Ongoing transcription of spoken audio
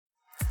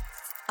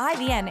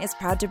IVN is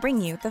proud to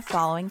bring you the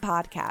following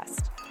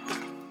podcast.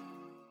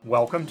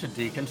 Welcome to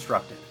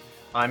Deconstructing.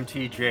 I'm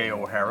TJ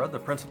O'Hara, the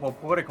principal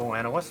political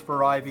analyst for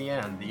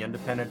IVN, the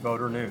Independent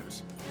Voter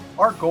News.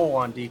 Our goal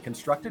on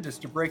Deconstructed is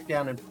to break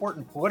down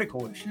important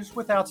political issues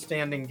with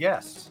outstanding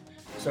guests,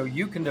 so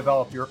you can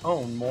develop your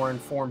own more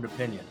informed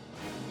opinion.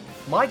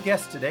 My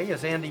guest today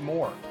is Andy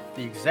Moore,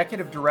 the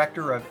Executive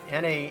Director of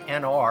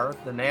NANR,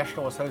 the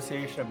National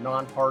Association of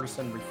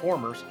Nonpartisan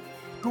Reformers,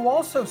 who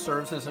also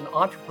serves as an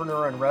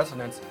entrepreneur in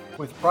residence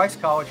with Price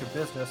College of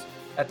Business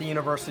at the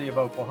University of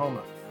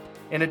Oklahoma.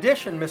 In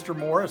addition, Mr.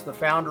 Moore is the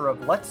founder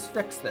of Let's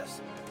Fix This,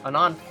 a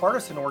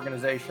nonpartisan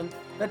organization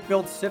that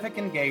builds civic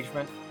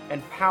engagement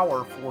and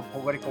power for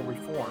political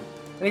reform.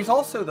 And he's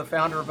also the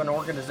founder of an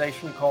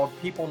organization called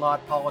People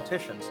Not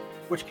Politicians,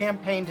 which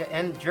campaigned to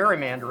end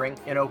gerrymandering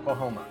in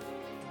Oklahoma.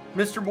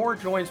 Mr. Moore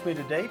joins me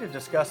today to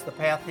discuss the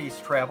path he's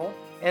traveled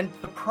and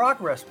the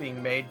progress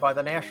being made by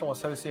the National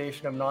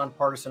Association of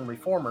Nonpartisan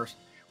Reformers,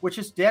 which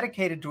is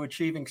dedicated to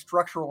achieving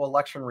structural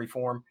election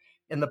reform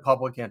in the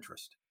public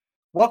interest.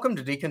 Welcome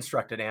to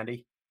Deconstructed,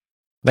 Andy.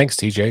 Thanks,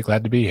 TJ.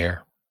 Glad to be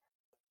here.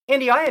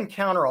 Andy, I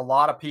encounter a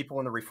lot of people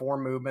in the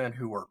reform movement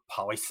who are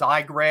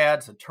poli-sci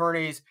grads,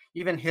 attorneys,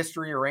 even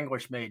history or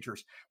English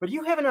majors, but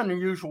you have an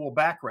unusual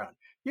background.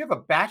 You have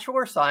a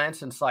Bachelor of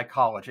Science in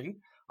Psychology,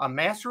 a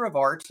Master of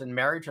Arts in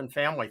Marriage and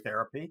Family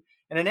Therapy,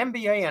 and an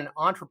MBA in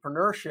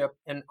Entrepreneurship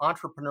and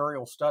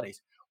Entrepreneurial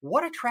Studies.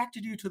 What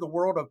attracted you to the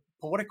world of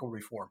political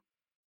reform?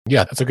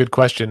 Yeah, that's a good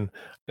question.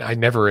 I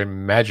never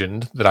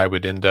imagined that I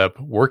would end up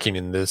working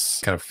in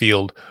this kind of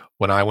field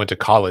when I went to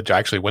college. I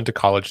actually went to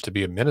college to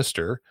be a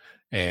minister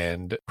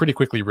and pretty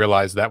quickly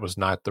realized that was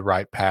not the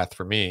right path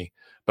for me.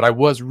 But I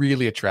was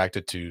really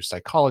attracted to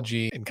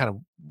psychology and kind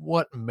of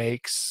what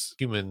makes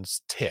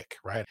humans tick,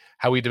 right?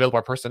 How we develop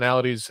our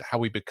personalities, how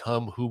we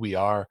become who we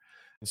are.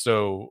 And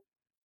so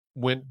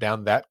went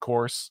down that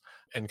course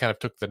and kind of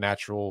took the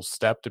natural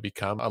step to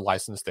become a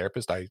licensed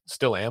therapist. I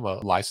still am a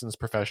licensed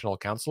professional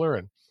counselor.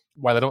 And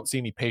while I don't see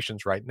any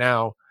patients right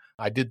now,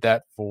 I did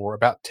that for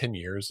about 10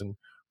 years and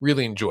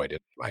really enjoyed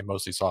it. I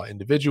mostly saw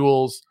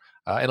individuals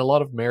and a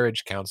lot of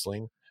marriage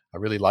counseling. I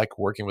really like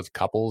working with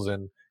couples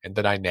and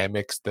the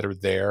dynamics that are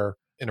there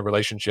in a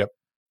relationship.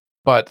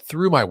 But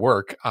through my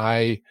work,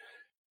 I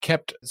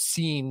kept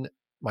seeing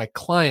my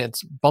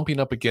clients bumping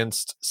up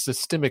against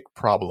systemic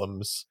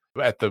problems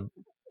at the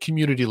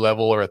community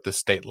level or at the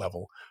state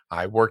level.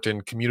 I worked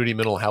in community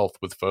mental health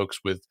with folks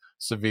with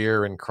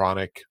severe and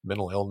chronic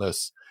mental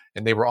illness,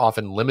 and they were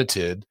often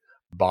limited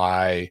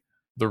by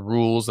the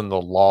rules and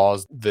the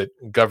laws that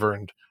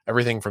governed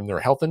everything from their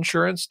health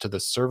insurance to the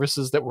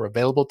services that were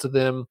available to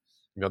them.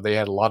 You know, they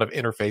had a lot of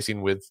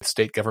interfacing with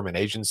state government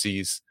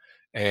agencies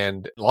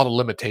and a lot of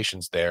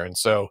limitations there. And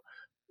so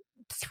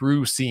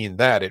through seeing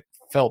that, it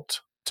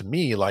felt to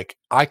me like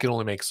I could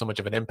only make so much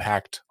of an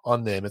impact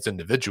on them as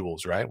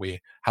individuals, right?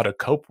 How to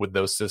cope with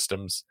those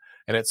systems.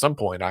 And at some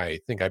point, I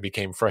think I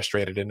became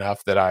frustrated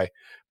enough that I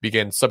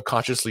began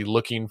subconsciously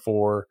looking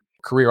for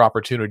career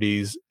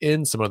opportunities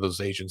in some of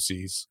those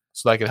agencies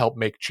so that I could help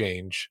make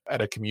change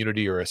at a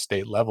community or a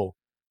state level.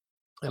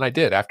 And I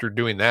did. After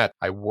doing that,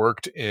 I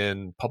worked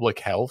in public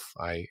health.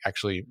 I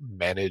actually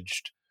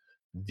managed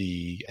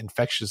the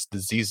infectious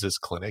diseases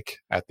clinic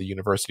at the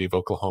University of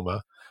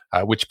Oklahoma,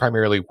 which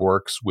primarily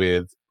works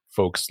with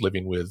folks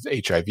living with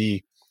HIV.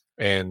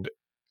 And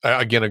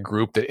again, a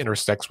group that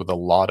intersects with a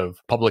lot of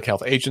public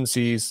health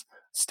agencies,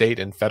 state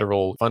and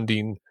federal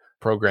funding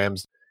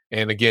programs.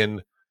 And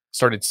again,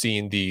 started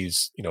seeing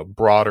these,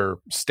 broader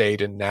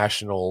state and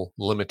national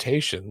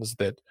limitations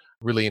that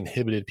really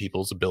inhibited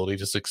people's ability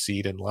to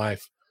succeed in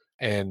life.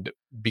 And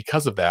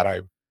because of that, I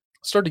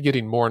started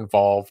getting more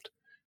involved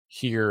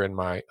here in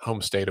my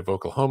home state of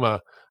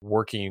Oklahoma,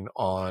 working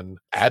on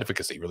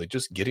advocacy, really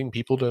just getting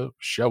people to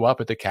show up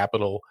at the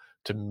Capitol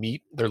to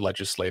meet their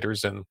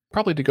legislators, and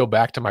probably to go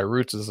back to my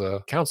roots as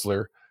a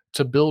counselor,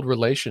 to build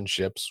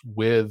relationships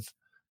with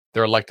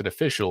their elected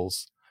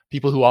officials,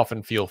 people who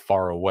often feel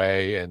far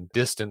away and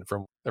distant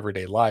from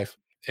everyday life.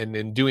 And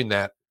in doing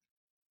that,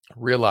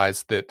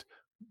 realized that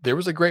there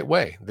was a great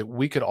way that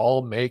we could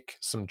all make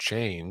some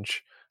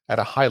change at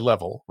a high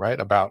level, right?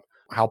 About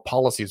how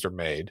policies are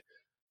made.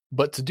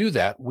 But to do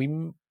that,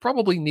 we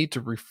probably need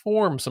to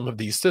reform some of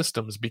these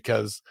systems,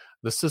 because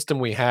the system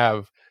we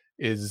have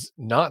is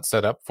not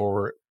set up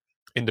for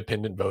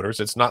independent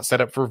voters. It's not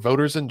set up for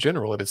voters in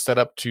general. It is set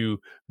up to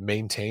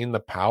maintain the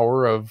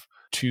power of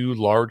two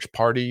large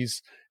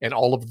parties and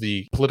all of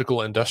the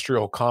political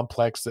industrial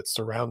complex that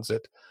surrounds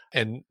it.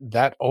 And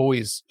that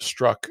always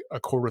struck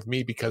a chord with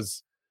me,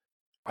 because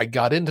I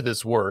got into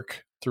this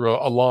work through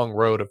a long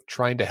road of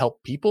trying to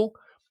help people.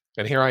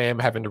 And here I am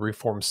having to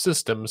reform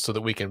systems so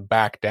that we can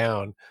back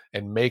down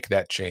and make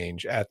that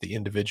change at the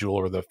individual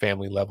or the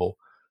family level.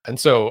 And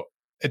so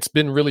it's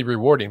been really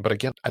rewarding. But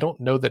again, I don't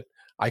know that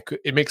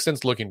it makes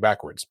sense looking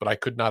backwards, but I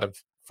could not have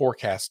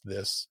forecast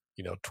this,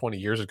 20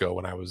 years ago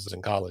when I was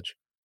in college.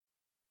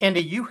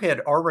 Andy, you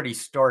had already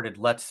started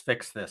Let's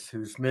Fix This,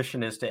 whose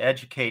mission is to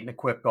educate and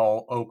equip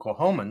all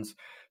Oklahomans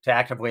to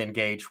actively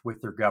engage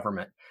with their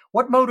government.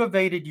 What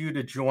motivated you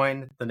to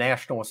join the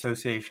National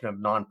Association of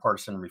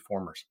Nonpartisan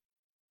Reformers?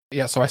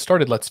 Yeah, so I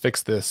started Let's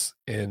Fix This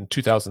in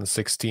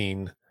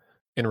 2016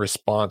 in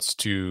response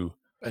to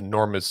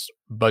enormous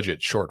budget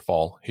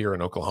shortfall here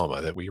in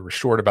Oklahoma, that we were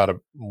short about a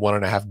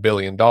 $1.5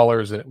 billion,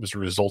 and it was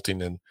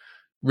resulting in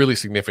really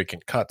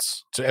significant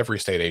cuts to every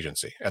state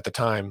agency. At the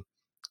time,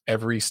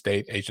 every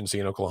state agency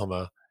in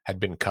Oklahoma had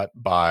been cut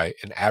by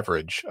an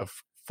average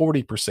of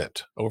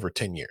 40% over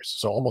 10 years,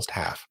 so almost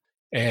half.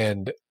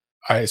 And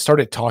I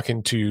started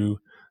talking to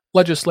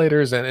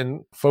legislators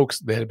and folks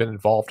that had been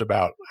involved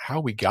about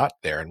how we got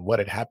there and what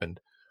had happened.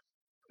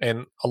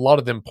 And a lot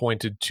of them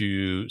pointed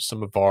to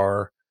some of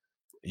our,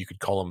 you could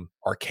call them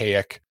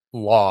archaic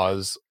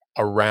laws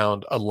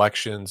around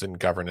elections and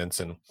governance,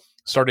 and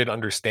started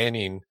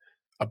understanding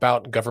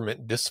about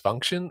government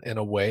dysfunction in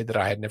a way that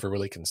I had never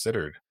really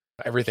considered.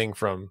 Everything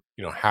from,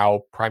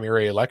 how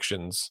primary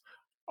elections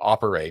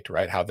operate,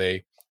 right? How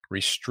they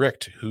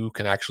restrict who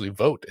can actually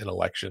vote in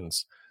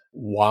elections,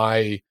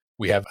 why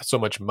we have so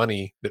much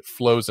money that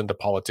flows into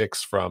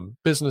politics from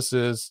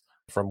businesses,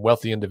 from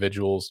wealthy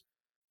individuals,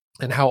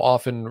 and how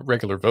often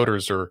regular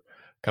voters are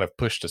kind of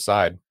pushed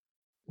aside,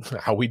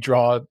 how we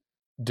draw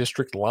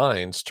district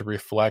lines to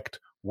reflect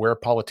where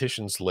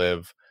politicians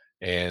live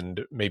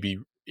and maybe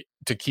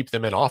to keep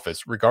them in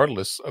office,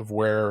 regardless of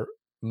where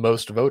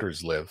most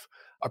voters live.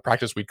 A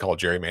practice we'd call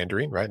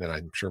gerrymandering, right? And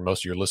I'm sure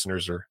most of your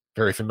listeners are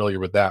very familiar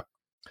with that.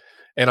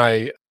 And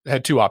I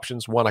had two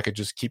options. One, I could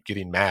just keep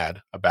getting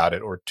mad about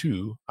it, or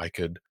two, I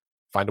could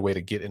find a way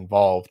to get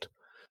involved.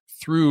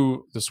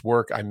 Through this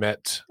work, I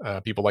met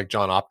people like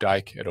John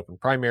Opdyke at Open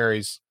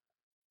Primaries,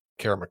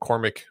 Kara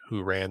McCormick,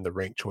 who ran the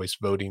ranked choice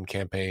voting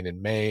campaign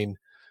in Maine.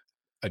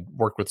 I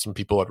worked with some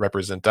people at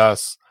Represent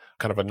Us,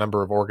 kind of a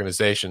number of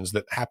organizations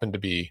that happened to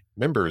be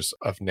members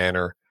of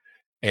NANR,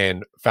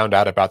 and found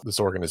out about this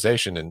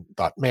organization and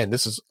thought, man,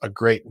 this is a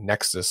great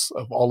nexus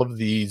of all of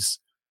these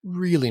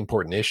really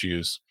important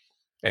issues.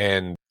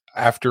 And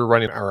after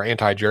running our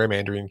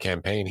anti-gerrymandering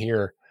campaign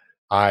here,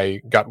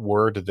 I got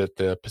word that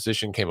the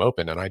position came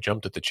open and I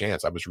jumped at the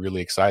chance. I was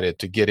really excited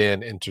to get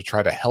in and to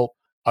try to help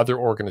other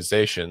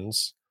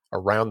organizations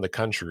around the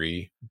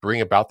country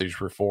bring about these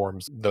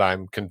reforms that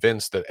I'm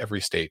convinced that every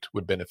state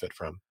would benefit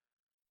from.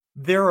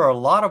 There are a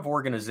lot of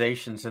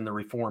organizations in the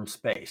reform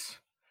space,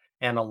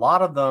 and a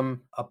lot of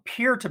them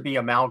appear to be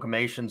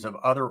amalgamations of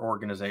other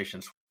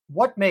organizations.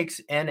 What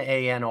makes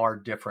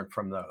NANR different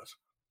from those?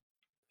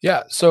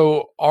 Yeah.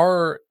 So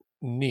our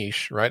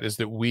niche, right, is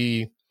that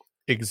we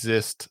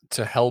exist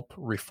to help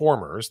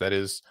reformers. That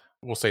is,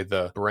 we'll say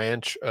the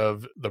branch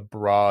of the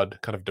broad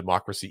kind of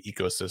democracy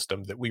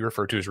ecosystem that we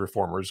refer to as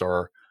reformers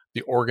are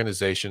the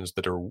organizations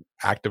that are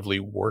actively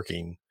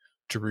working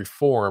to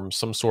reform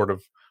some sort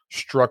of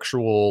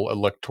structural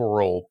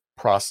electoral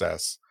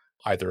process,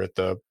 either at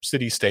the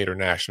city, state, or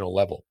national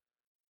level.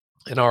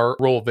 And our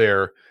role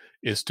there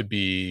is to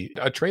be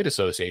a trade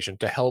association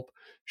to help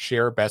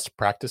share best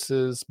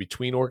practices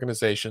between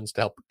organizations,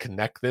 to help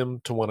connect them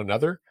to one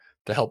another,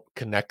 to help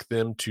connect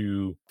them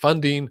to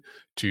funding,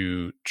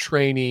 to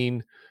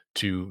training,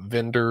 to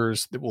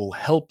vendors that will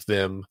help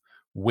them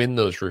win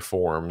those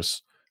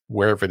reforms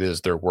wherever it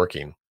is they're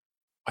working.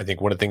 I think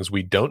one of the things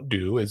we don't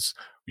do is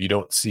you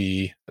don't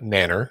see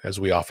NANR, as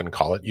we often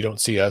call it. You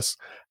don't see us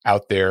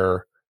out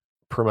there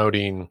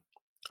promoting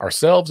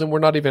ourselves, and we're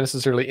not even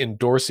necessarily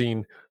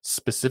endorsing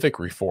specific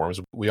reforms.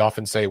 We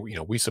often say,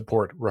 we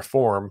support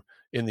reform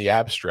in the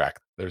abstract.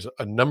 There's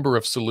a number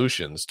of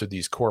solutions to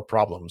these core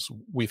problems.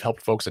 We've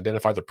helped folks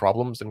identify the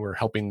problems, and we're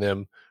helping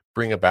them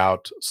bring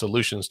about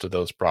solutions to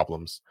those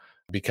problems,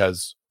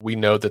 because we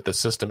know that the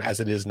system as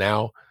it is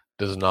now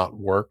does not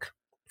work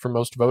for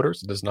most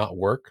voters. It does not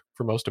work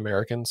for most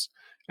Americans,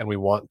 and we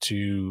want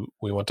to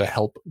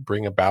help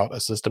bring about a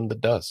system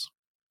that does.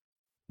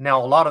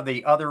 Now, a lot of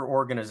the other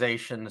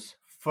organizations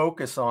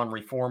focus on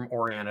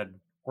reform-oriented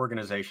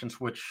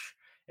organizations, which,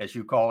 as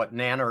you call it,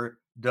 NANR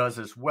does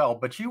as well.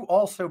 But you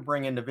also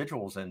bring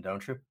individuals in,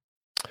 don't you?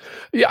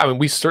 Yeah, I mean,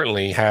 we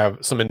certainly have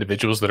some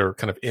individuals that are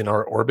kind of in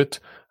our orbit.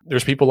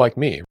 There's people like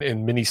me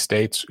in many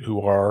states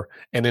who are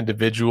an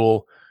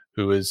individual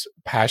who is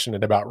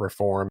passionate about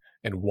reform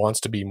and wants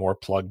to be more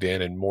plugged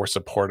in and more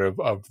supportive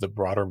of the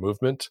broader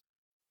movement.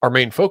 Our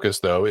main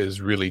focus, though,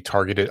 is really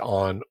targeted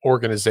on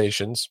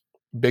organizations,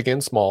 big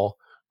and small,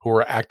 who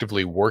are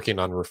actively working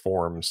on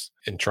reforms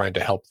and trying to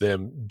help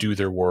them do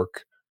their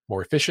work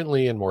more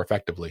efficiently and more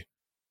effectively.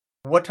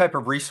 What type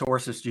of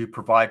resources do you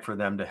provide for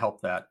them to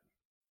help that?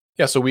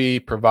 Yeah, so we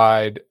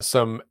provide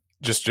some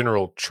just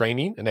general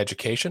training and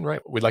education,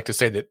 right? We'd like to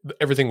say that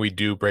everything we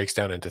do breaks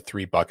down into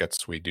three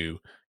buckets. We do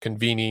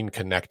convening,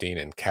 connecting,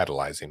 and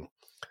catalyzing.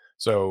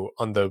 So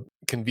on the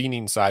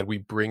convening side, we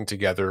bring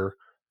together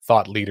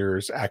thought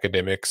leaders,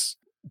 academics,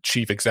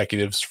 chief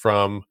executives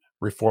from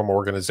reform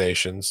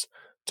organizations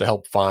to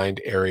help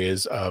find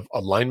areas of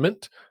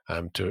alignment,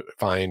 to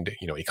find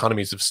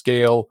economies of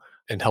scale,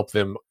 and help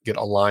them get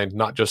aligned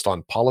not just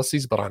on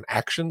policies but on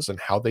actions and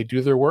how they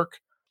do their work.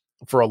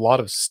 For a lot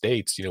of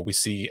states, we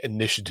see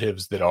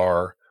initiatives that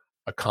are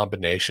a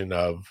combination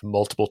of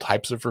multiple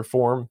types of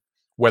reform,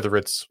 whether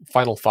it's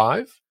Final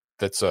Five,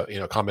 that's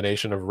a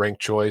combination of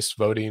ranked choice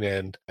voting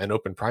and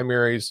open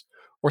primaries,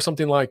 or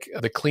something like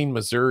the Clean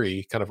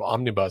Missouri kind of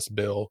omnibus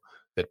bill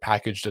that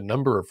packaged a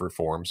number of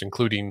reforms,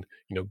 including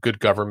good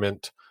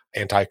government,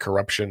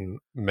 anti-corruption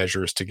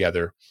measures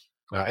together.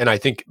 And I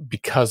think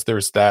because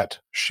there's that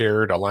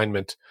shared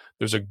alignment,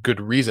 there's a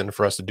good reason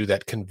for us to do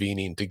that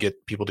convening to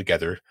get people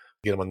together,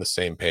 get them on the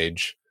same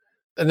page.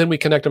 And then we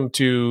connect them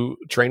to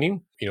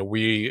training.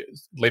 We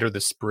later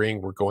this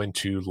spring, we're going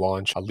to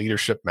launch a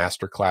leadership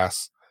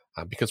masterclass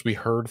because we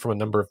heard from a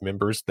number of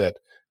members that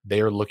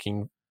they are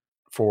looking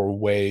for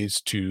ways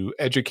to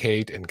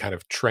educate and kind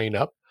of train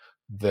up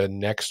the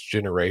next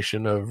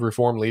generation of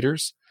reform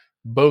leaders,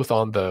 both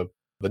on the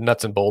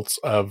nuts and bolts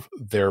of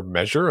their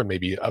measure and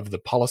maybe of the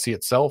policy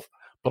itself,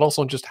 but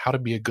also just how to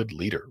be a good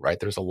leader, right?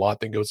 There's a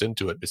lot that goes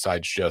into it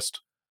besides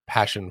just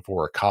passion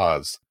for a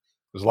cause.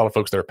 There's a lot of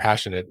folks that are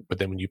passionate, but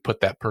then when you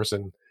put that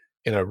person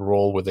in a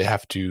role where they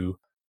have to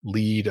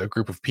lead a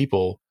group of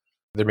people,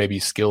 there may be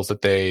skills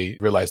that they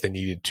realize they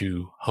needed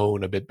to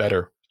hone a bit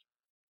better.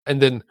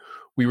 And then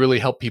we really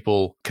help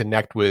people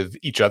connect with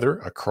each other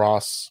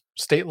across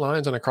state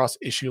lines and across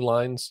issue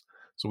lines.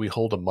 So we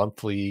hold a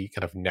monthly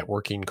kind of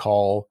networking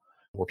call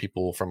where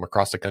people from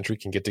across the country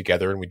can get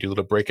together and we do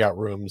little breakout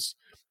rooms.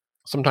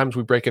 Sometimes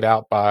we break it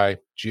out by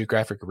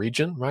geographic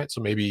region, right? So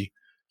maybe,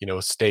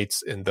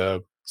 states in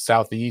the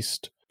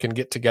Southeast can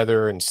get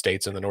together and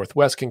states in the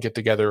Northwest can get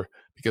together,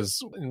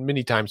 because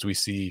many times we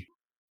see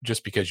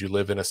just because you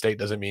live in a state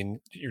doesn't mean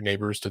your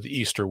neighbors to the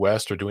east or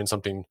west are doing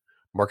something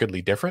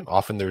markedly different.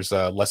 Often there's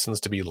lessons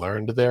to be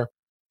learned there.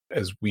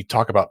 As we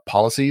talk about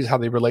policies, how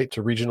they relate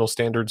to regional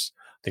standards,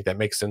 I think that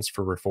makes sense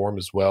for reform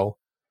as well.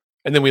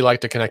 And then we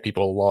like to connect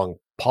people along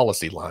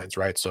policy lines,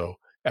 right? So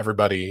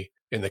everybody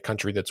in the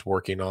country that's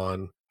working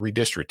on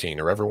redistricting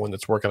or everyone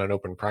that's working on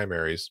open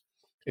primaries,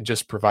 and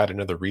just provide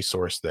another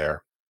resource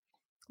there.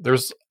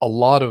 There's a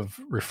lot of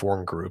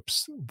reform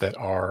groups that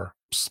are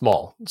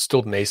small,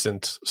 still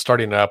nascent,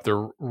 starting up.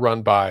 They're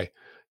run by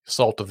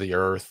salt of the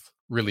earth,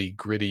 really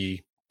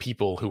gritty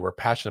people who are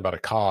passionate about a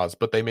cause,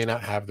 but they may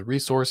not have the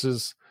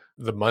resources,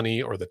 the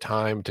money, or the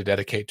time to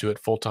dedicate to it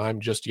full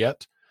time just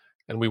yet.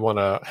 And we want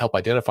to help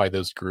identify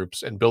those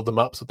groups and build them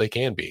up so they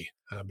can be,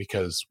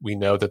 because we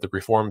know that the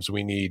reforms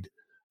we need,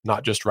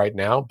 not just right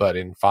now, but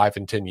in 5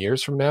 and 10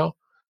 years from now,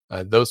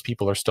 those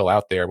people are still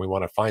out there. And we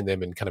want to find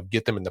them and kind of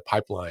get them in the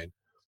pipeline,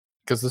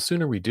 because the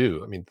sooner we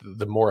do, I mean,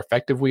 the more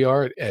effective we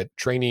are at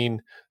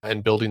training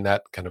and building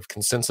that kind of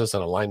consensus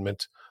and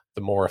alignment,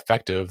 the more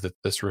effective that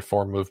this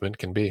reform movement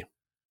can be.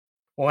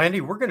 Well,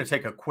 Andy, we're going to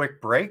take a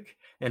quick break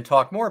and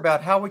talk more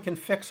about how we can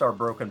fix our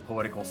broken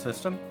political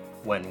system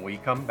when we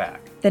come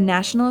back. The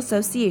National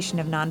Association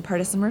of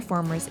Nonpartisan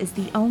Reformers is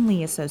the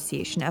only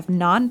association of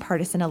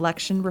nonpartisan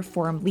election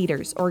reform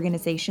leaders,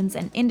 organizations,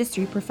 and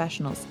industry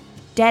professionals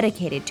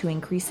dedicated to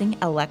increasing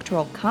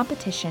electoral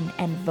competition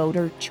and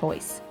voter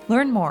choice.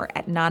 Learn more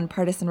at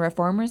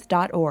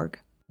nonpartisanreformers.org.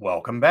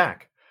 Welcome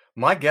back.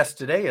 My guest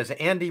today is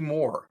Andy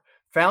Moore,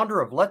 founder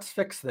of Let's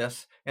Fix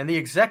This and the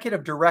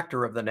executive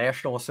director of the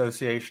National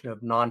Association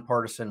of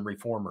Nonpartisan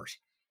Reformers.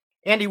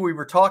 Andy, we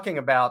were talking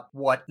about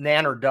what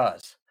NANR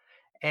does,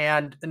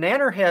 and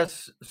NANR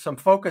has some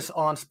focus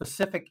on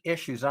specific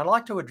issues. I'd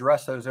like to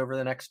address those over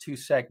the next two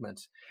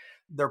segments.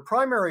 Their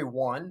primary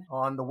one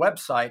on the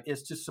website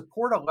is to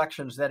support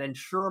elections that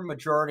ensure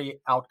majority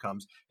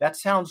outcomes. That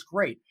sounds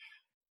great.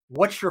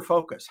 What's your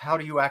focus? How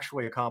do you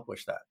actually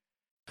accomplish that?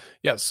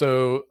 Yeah,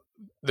 so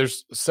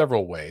there's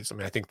several ways. I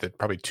mean, I think that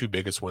probably two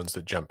biggest ones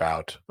that jump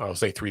out, I'll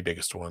say three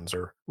biggest ones,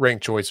 are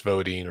ranked choice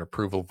voting or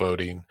approval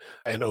voting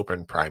and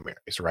open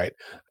primaries, right?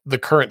 The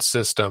current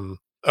system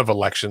of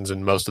elections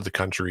in most of the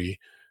country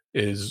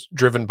is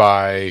driven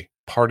by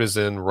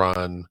partisan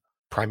run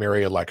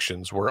primary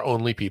elections where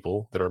only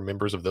people that are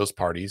members of those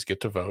parties get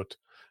to vote.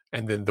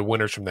 And then the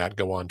winners from that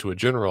go on to a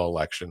general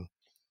election.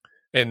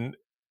 And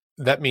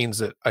that means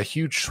that a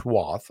huge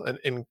swath,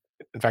 and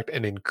in fact,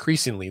 an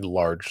increasingly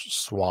large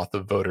swath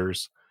of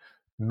voters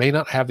may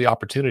not have the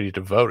opportunity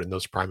to vote in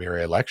those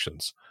primary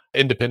elections.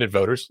 Independent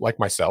voters, like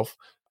myself,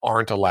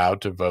 aren't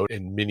allowed to vote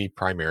in many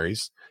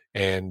primaries.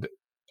 And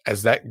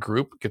as that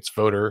group gets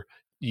voter,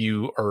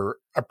 you are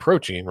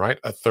approaching, right,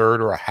 a third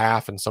or a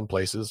half in some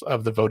places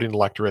of the voting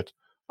electorate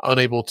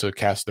unable to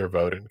cast their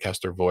vote and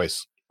cast their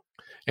voice.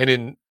 And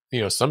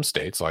in some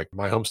states, like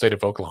my home state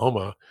of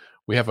Oklahoma,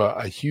 we have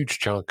a huge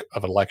chunk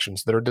of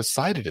elections that are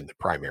decided in the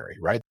primary,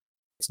 right?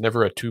 It's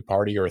never a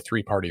two-party or a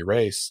three-party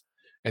race.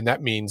 And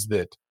that means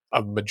that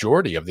a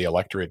majority of the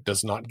electorate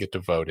does not get to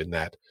vote in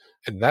that.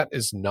 And that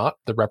is not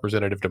the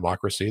representative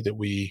democracy that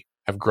we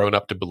have grown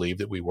up to believe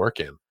that we work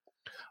in.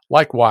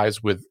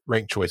 Likewise, with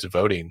ranked choice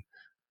voting,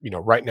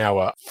 right now,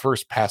 a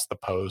first past the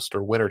post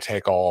or winner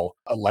take all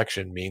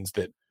election means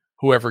that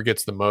whoever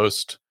gets the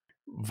most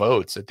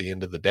votes at the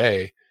end of the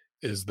day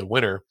is the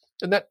winner.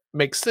 And that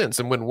makes sense.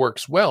 And when it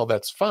works well,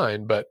 that's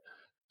fine. But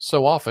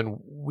so often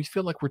we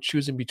feel like we're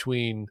choosing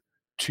between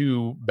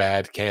two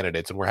bad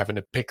candidates and we're having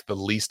to pick the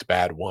least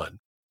bad one.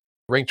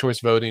 ranked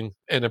choice voting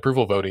and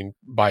approval voting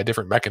by a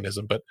different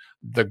mechanism. But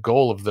the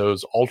goal of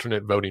those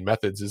alternate voting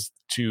methods is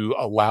to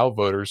allow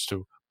voters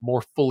to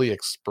more fully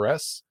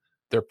express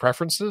their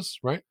preferences,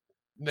 right?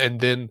 And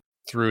then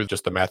through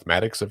just the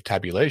mathematics of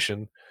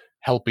tabulation,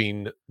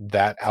 helping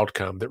that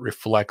outcome that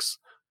reflects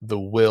the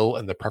will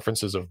and the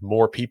preferences of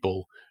more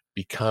people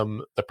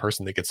become the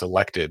person that gets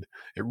elected.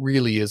 It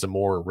really is a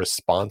more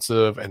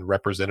responsive and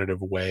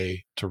representative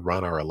way to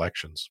run our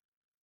elections.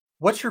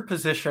 What's your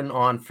position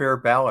on fair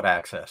ballot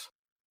access?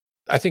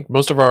 I think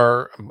most of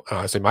our,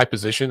 I say my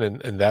position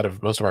and that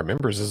of most of our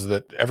members is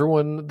that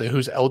everyone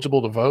who's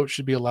eligible to vote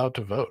should be allowed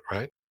to vote,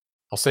 right?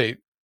 I'll say,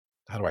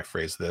 how do I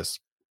phrase this?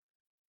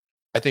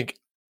 I think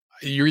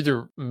you're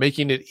either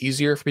making it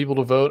easier for people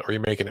to vote or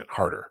you're making it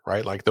harder,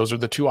 right? Like those are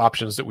the two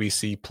options that we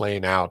see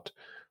playing out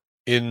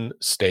in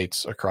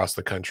states across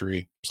the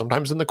country,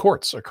 sometimes in the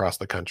courts across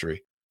the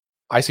country.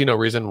 I see no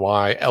reason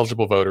why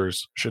eligible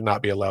voters should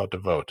not be allowed to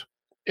vote.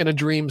 In a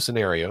dream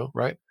scenario,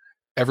 right?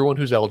 Everyone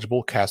who's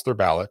eligible cast their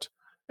ballot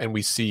and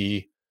we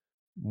see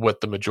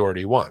what the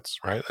majority wants,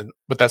 right?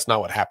 But that's not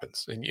what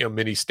happens. In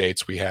many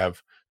states we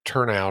have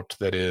turnout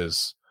that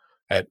is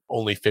at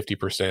only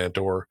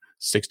 50% or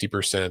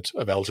 60%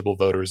 of eligible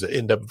voters that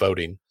end up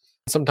voting.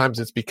 Sometimes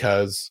it's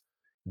because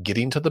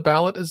getting to the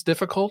ballot is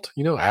difficult,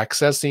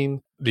 accessing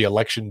the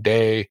election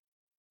day,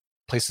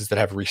 places that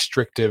have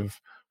restrictive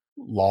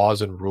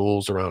laws and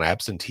rules around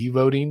absentee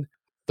voting.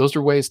 Those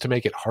are ways to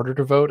make it harder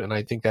to vote. And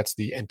I think that's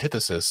the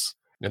antithesis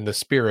and the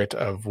spirit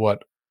of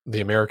what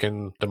the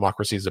American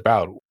democracy is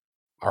about.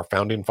 Our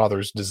founding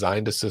fathers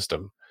designed a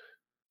system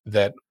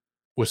that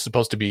was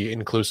supposed to be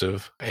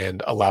inclusive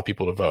and allow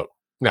people to vote.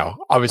 Now,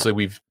 obviously,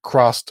 we've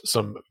crossed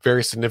some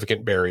very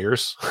significant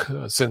barriers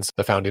since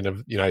the founding of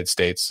the United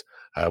States,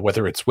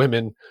 whether it's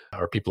women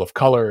or people of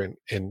color,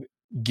 and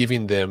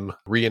giving them,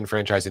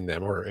 re-enfranchising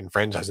them or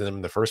enfranchising them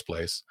in the first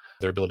place,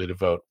 their ability to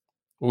vote.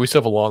 We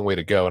still have a long way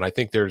to go. And I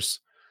think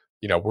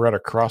we're at a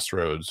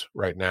crossroads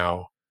right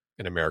now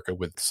in America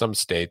with some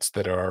states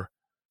that are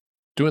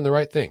doing the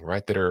right thing,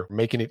 right? That are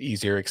making it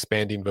easier,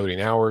 expanding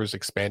voting hours,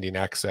 expanding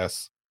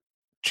access,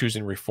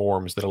 choosing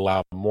reforms that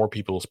allow more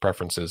people's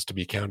preferences to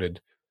be counted.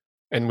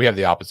 And we have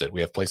the opposite. We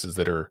have places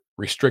that are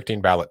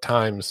restricting ballot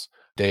times,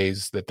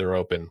 days that they're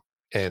open.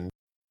 And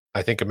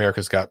I think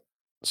America's got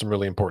some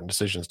really important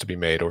decisions to be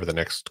made over the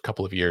next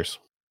couple of years.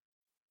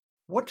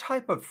 What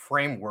type of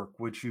framework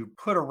would you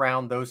put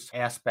around those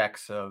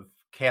aspects of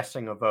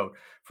casting a vote?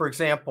 For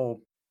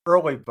example,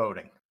 early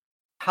voting.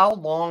 How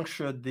long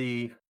should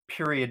the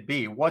period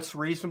be? What's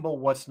reasonable?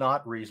 What's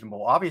not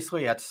reasonable?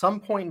 Obviously, at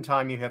some point in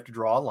time, you have to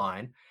draw a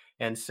line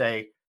and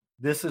say,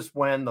 this is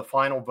when the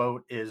final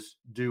vote is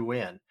due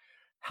in.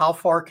 How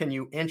far can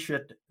you inch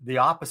it the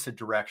opposite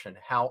direction?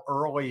 How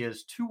early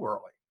is too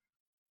early?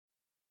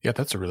 Yeah,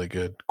 that's a really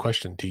good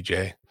question,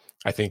 TJ.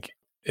 I think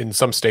in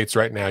some states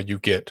right now, you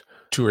get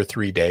 2 or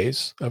 3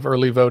 days of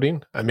early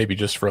voting, and maybe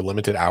just for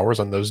limited hours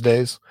on those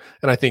days.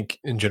 And I think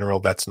in general,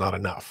 that's not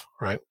enough,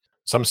 right?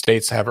 Some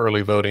states have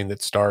early voting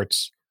that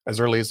starts as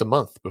early as a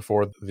month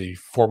before the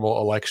formal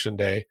election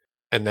day.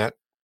 And that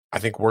I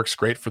think works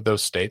great for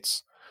those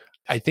states.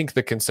 I think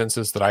the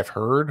consensus that I've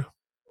heard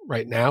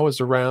right now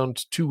is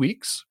around 2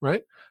 weeks,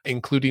 right?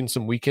 Including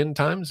some weekend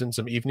times and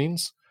some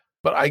evenings.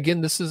 But again,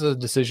 this is a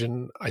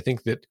decision I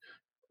think that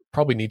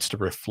probably needs to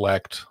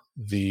reflect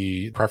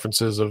the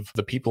preferences of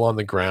the people on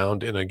the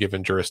ground in a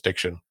given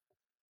jurisdiction.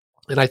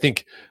 And I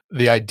think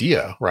the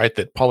idea, right,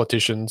 that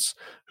politicians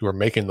who are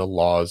making the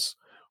laws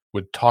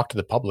would talk to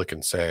the public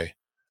and say,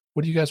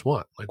 what do you guys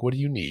want? Like, what do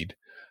you need?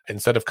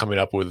 Instead of coming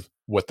up with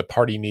what the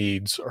party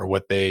needs or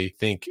what they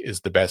think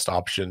is the best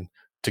option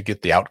to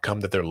get the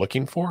outcome that they're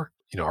looking for.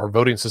 Our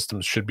voting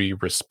systems should be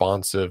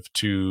responsive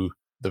to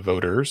the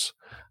voters.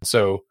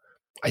 So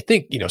I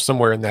think,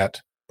 somewhere in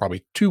that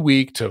probably 2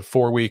 week to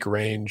 4 week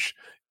range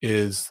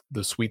is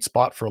the sweet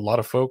spot for a lot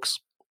of folks.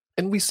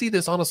 And we see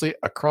this honestly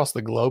across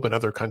the globe in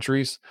other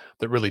countries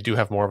that really do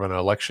have more of an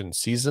election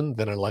season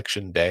than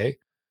election day.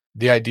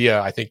 The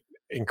idea, I think,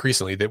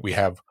 increasingly that we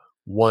have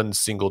one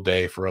single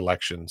day for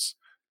elections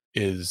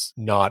is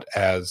not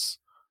as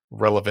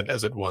relevant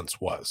as it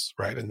once was,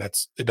 right? And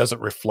it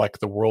doesn't reflect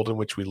the world in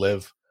which we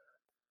live.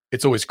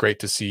 It's always great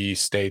to see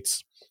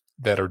states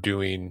that are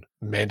doing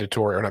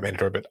mandatory or not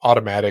mandatory, but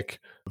automatic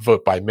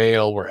vote by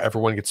mail where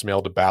everyone gets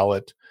mailed a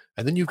ballot.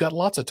 And then you've got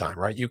lots of time,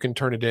 right? You can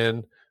turn it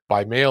in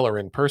by mail or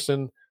in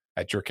person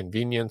at your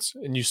convenience,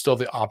 and you still have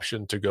the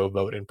option to go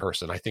vote in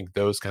person. I think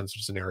those kinds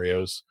of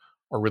scenarios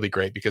are really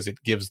great because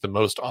it gives the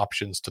most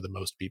options to the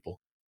most people.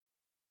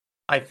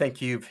 I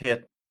think you've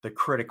hit the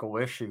critical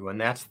issue,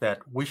 and that's that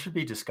we should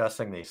be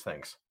discussing these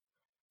things.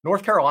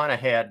 North Carolina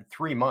had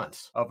 3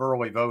 months of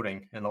early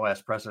voting in the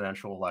last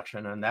presidential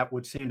election, and that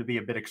would seem to be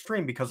a bit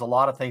extreme because a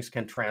lot of things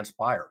can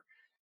transpire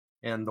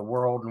in the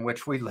world in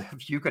which we live.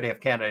 You could have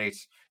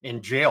candidates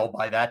in jail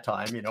by that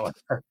time, a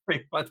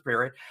 3 month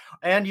period.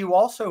 And you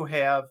also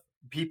have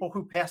people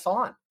who pass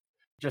on,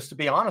 just to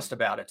be honest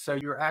about it. So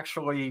you're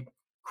actually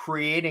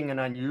creating an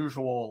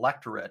unusual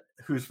electorate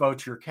whose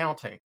votes you're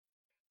counting.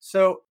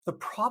 So the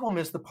problem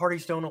is the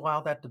parties don't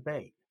allow that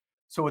debate.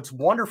 So it's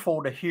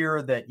wonderful to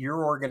hear that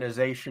your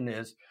organization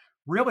is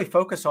really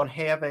focused on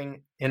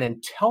having an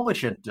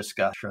intelligent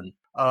discussion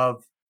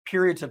of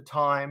periods of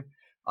time.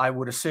 I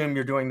would assume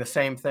you're doing the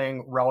same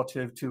thing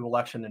relative to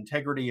election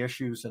integrity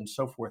issues and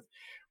so forth.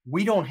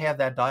 We don't have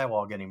that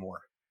dialogue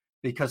anymore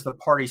because the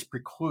parties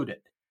preclude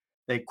it.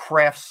 They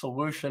craft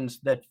solutions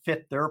that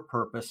fit their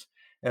purpose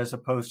as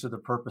opposed to the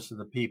purpose of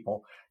the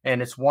people.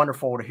 And it's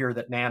wonderful to hear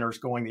that NANR is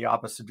going the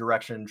opposite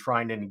direction and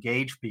trying to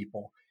engage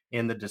people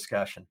in the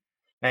discussion.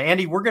 Now,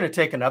 Andy, we're going to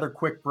take another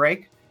quick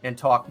break and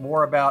talk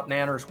more about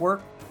NANR's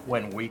work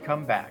when we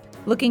come back.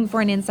 Looking for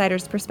an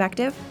insider's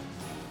perspective?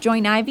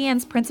 Join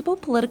IVN's principal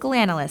political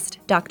analyst,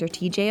 Dr.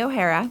 TJ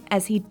O'Hara,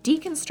 as he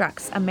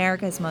deconstructs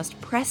America's most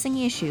pressing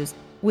issues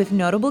with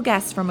notable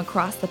guests from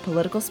across the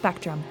political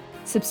spectrum.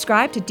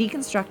 Subscribe to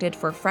Deconstructed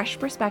for fresh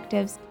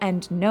perspectives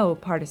and no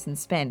partisan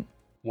spin.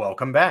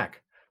 Welcome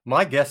back.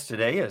 My guest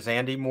today is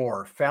Andy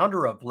Moore,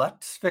 founder of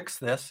Let's Fix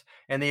This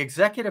and the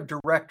executive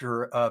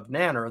director of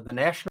NANR, the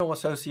National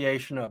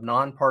Association of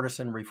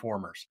Nonpartisan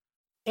Reformers.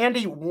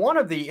 Andy, one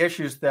of the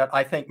issues that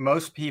I think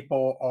most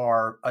people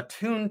are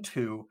attuned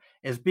to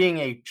as being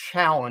a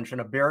challenge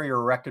and a barrier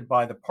erected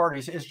by the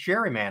parties is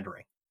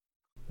gerrymandering.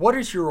 What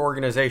is your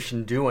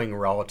organization doing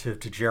relative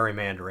to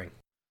gerrymandering?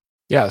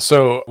 Yeah,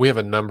 so we have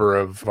a number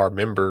of our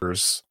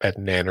members at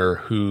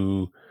NANR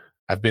who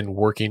have been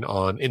working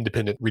on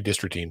independent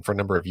redistricting for a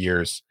number of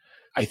years.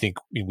 I think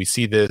we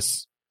see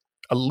this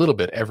a little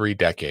bit every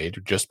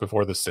decade, just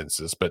before the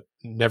census, but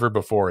never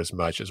before as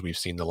much as we've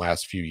seen the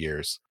last few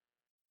years.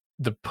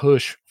 The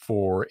push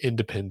for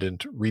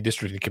independent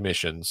redistricting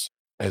commissions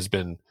has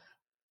been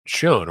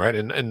shown, right,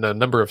 in a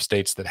number of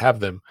states that have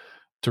them,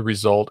 to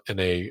result in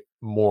a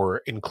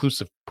more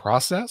inclusive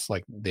process,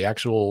 like the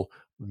actual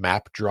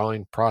map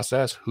drawing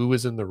process, who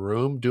is in the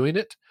room doing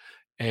it,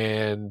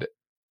 and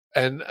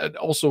it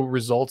also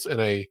results in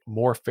a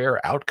more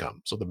fair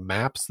outcome. So the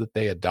maps that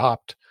they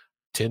adopt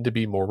tend to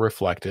be more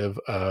reflective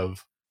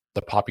of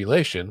the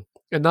population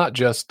and not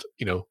just,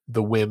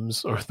 the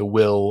whims or the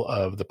will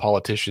of the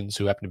politicians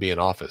who happen to be in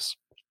office.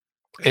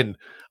 And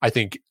I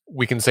think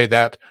we can say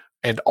that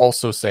and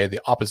also say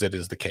the opposite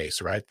is the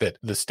case, right? That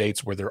the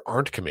states where there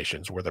aren't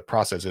commissions, where the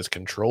process is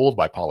controlled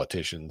by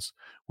politicians,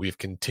 we've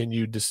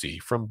continued to see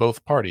from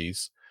both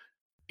parties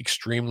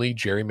extremely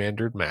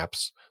gerrymandered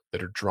maps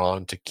that are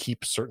drawn to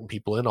keep certain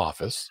people in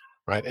office,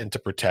 right? And to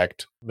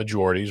protect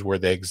majorities where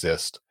they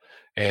exist.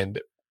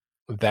 And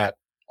that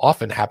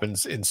often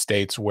happens in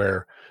states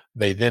where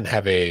they then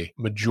have a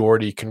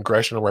majority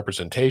congressional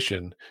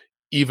representation,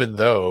 even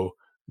though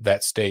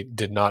that state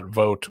did not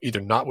vote either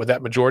not with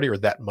that majority or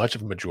that much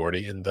of a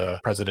majority in the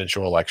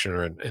presidential election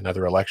or in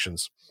other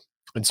elections.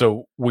 And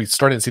so we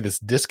started to see this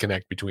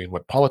disconnect between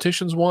what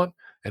politicians want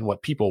and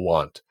what people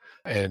want.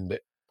 And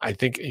I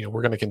think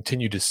we're going to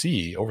continue to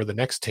see over the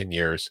next 10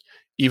 years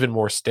even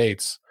more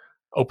states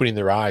opening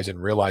their eyes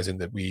and realizing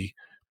that we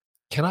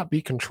cannot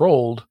be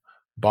controlled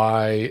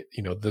by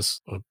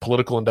this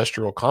political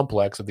industrial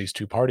complex of these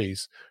two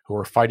parties who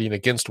are fighting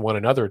against one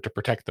another to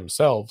protect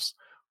themselves,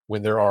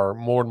 when there are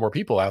more and more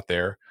people out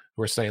there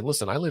who are saying,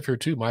 listen, I live here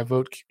too, my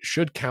vote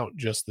should count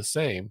just the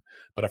same,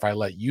 but if I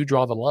let you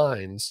draw the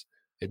lines,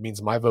 it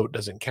means my vote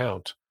doesn't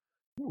count.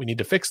 We need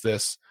to fix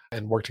this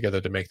and work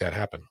together to make that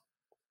happen.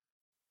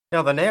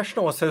 Now, the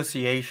National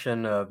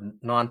Association of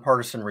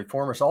Nonpartisan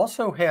Reformers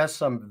also has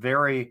some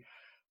very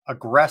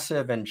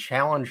aggressive and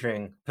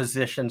challenging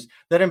positions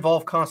that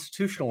involve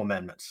constitutional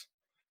amendments.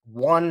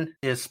 One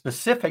is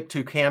specific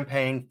to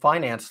campaign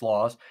finance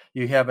laws.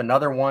 You have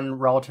another one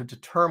relative to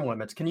term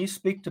limits. Can you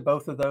speak to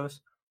both of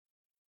those?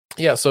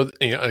 Yeah, so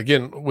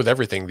again, with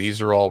everything,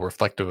 these are all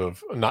reflective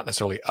of not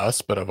necessarily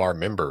us, but of our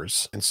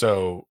members. And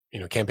so,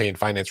 campaign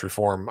finance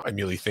reform, I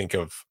immediately think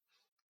of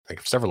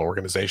several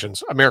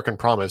organizations, American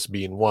Promise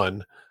being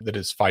one that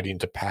is fighting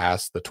to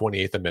pass the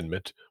 28th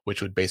Amendment,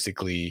 which would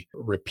basically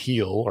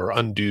repeal or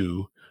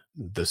undo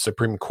the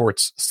Supreme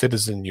Court's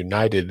Citizen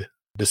United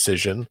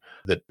decision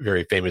that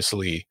very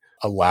famously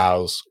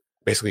allows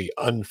basically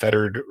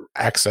unfettered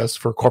access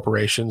for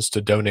corporations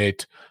to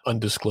donate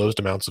undisclosed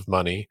amounts of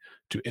money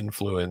to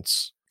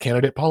influence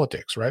candidate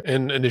politics, right?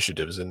 And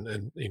initiatives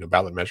and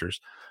ballot measures.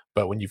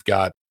 But when you've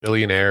got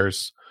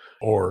billionaires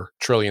or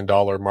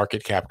trillion-dollar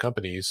market cap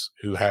companies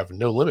who have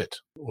no limit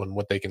on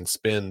what they can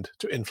spend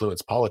to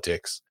influence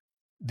politics,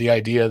 the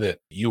idea that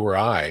you or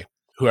I,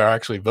 who are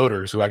actually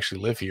voters, who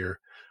actually live here,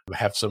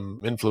 have some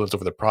influence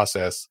over the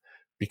process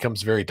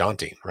becomes very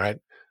daunting, right?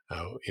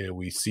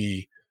 We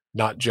see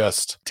not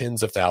just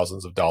tens of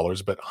thousands of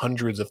dollars, but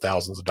hundreds of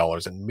thousands of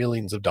dollars and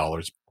millions of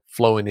dollars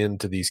flowing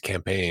into these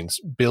campaigns,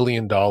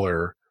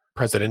 billion-dollar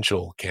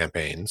presidential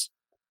campaigns,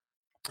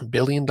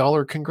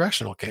 billion-dollar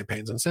congressional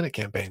campaigns and Senate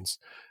campaigns.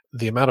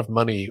 The amount of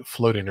money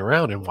floating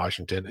around in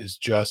Washington is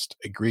just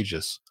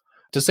egregious.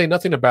 To say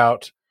nothing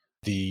about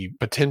the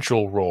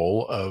potential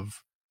role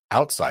of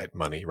outside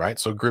money, right?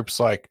 So groups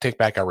like Take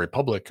Back Our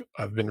Republic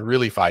have been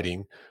really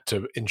fighting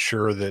to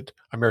ensure that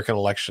American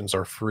elections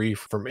are free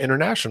from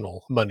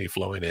international money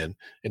flowing in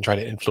and trying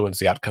to influence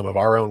the outcome of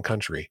our own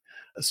country.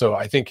 So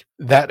I think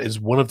that is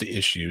one of the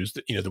issues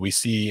that, that we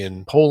see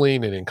in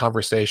polling and in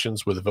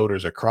conversations with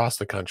voters across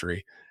the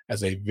country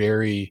as a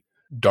very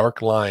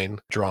dark line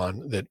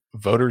drawn that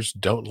voters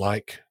don't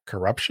like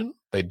corruption.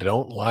 They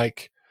don't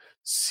like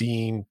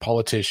seeing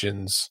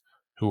politicians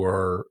who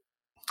are,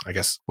 I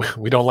guess,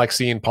 we don't like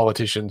seeing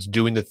politicians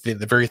doing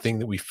the very thing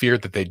that we fear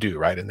that they do,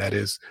 right? And that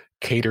is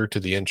cater to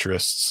the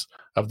interests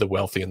of the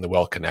wealthy and the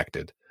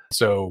well-connected.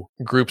 So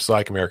groups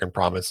like American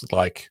Promise,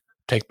 like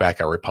Take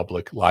Back Our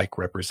Republic, like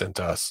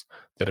Represent Us,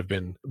 that have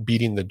been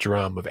beating the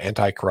drum of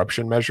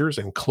anti-corruption measures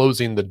and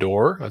closing the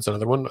door. That's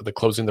another one,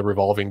 closing the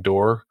revolving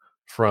door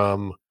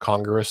from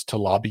Congress to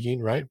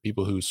lobbying, right?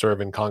 People who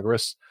serve in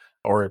Congress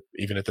or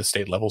even at the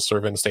state level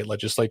serve in state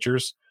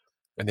legislatures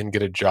and then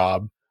get a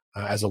job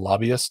as a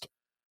lobbyist,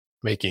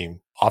 making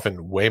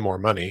often way more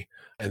money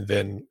and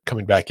then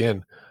coming back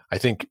in. I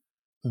think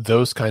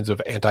those kinds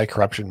of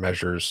anti-corruption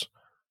measures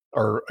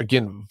are,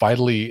 again,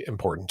 vitally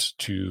important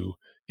to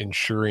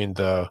ensuring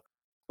the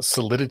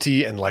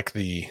solidity and like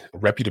the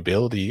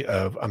reputability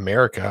of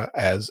America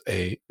as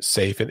a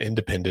safe and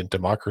independent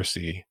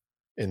democracy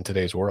in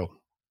today's world.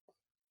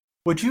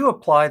 Would you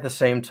apply the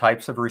same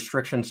types of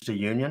restrictions to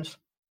unions?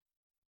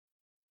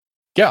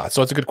 Yeah,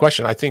 so it's a good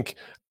question. I think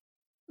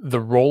the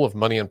role of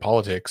money in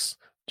politics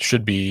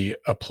should be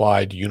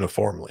applied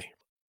uniformly.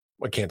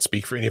 I can't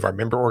speak for any of our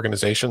member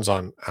organizations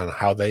on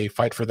how they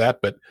fight for that,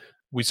 but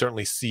we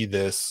certainly see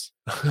this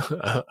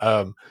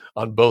on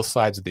both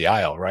sides of the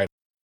aisle, right?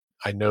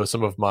 I know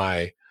some of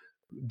my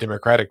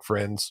Democratic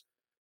friends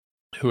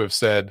who have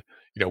said,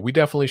 we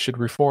definitely should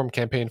reform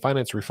campaign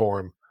finance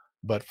reform,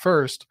 but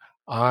first,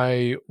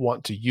 I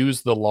want to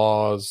use the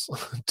laws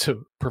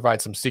to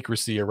provide some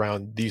secrecy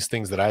around these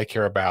things that I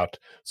care about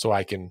so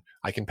I can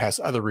pass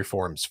other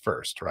reforms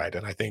first, right?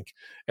 And I think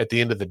at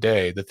the end of the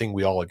day, the thing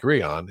we all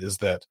agree on is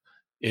that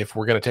if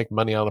we're going to take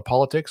money out of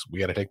politics, we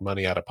got to take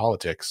money out of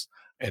politics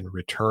and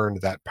return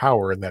that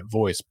power and that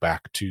voice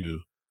back to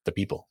the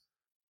people.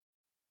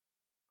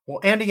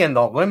 Well, Andy, in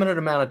the limited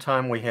amount of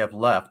time we have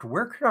left,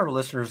 where can our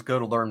listeners go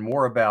to learn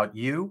more about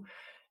you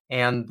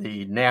and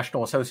the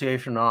National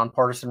Association of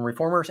Nonpartisan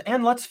Reformers?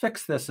 And let's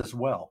fix this as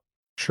well.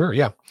 Sure,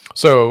 yeah.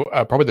 So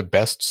probably the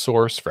best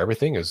source for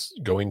everything is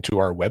going to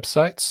our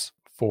websites.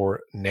 For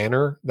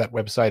NANR, that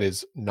website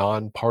is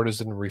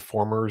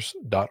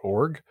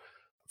nonpartisanreformers.org.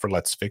 For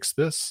Let's Fix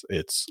This,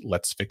 it's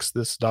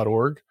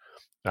letsfixthis.org.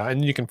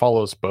 And you can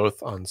follow us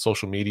both on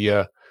social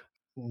media.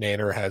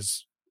 NANR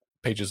has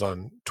pages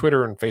on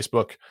Twitter and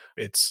Facebook.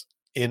 It's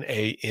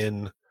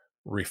NAN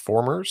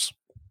Reformers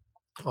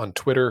on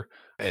Twitter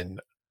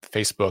and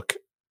Facebook.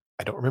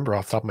 I don't remember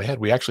off the top of my head.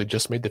 We actually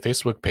just made the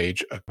Facebook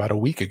page about a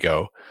week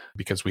ago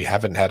because we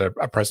haven't had a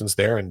presence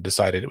there and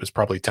decided it was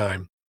probably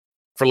time.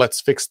 For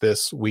Let's Fix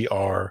This, we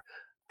are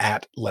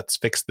at Let's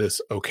Fix This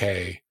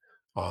OK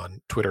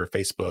on Twitter,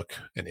 Facebook,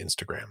 and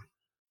Instagram.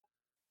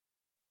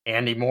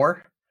 Andy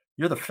Moore,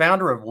 you're the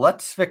founder of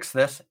Let's Fix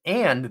This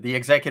and the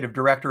executive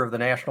director of the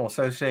National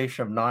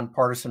Association of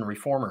Nonpartisan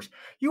Reformers.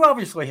 You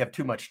obviously have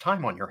too much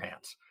time on your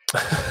hands.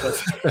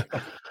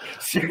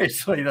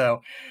 Seriously,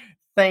 though,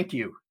 thank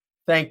you.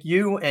 Thank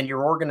you and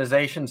your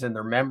organizations and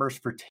their members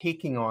for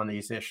taking on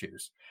these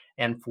issues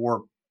and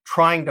for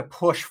trying to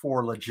push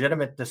for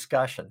legitimate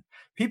discussion.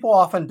 People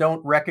often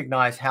don't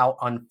recognize how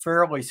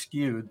unfairly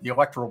skewed the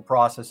electoral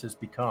process has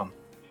become.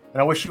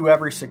 And I wish you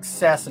every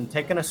success in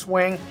taking a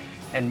swing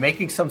and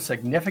making some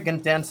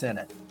significant dents in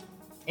it.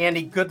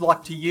 Andy, good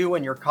luck to you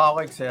and your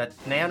colleagues at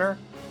NANR,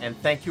 and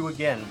thank you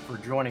again for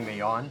joining me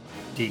on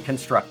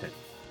Deconstructed.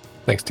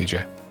 Thanks,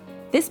 TJ.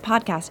 This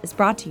podcast is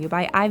brought to you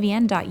by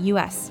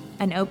IVN.us,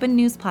 an open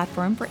news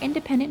platform for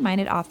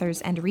independent-minded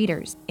authors and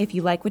readers. If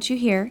you like what you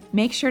hear,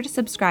 make sure to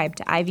subscribe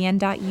to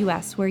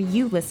IVN.us where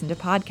you listen to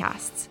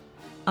podcasts.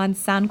 On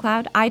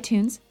SoundCloud,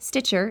 iTunes,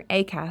 Stitcher,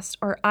 Acast,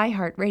 or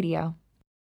iHeartRadio.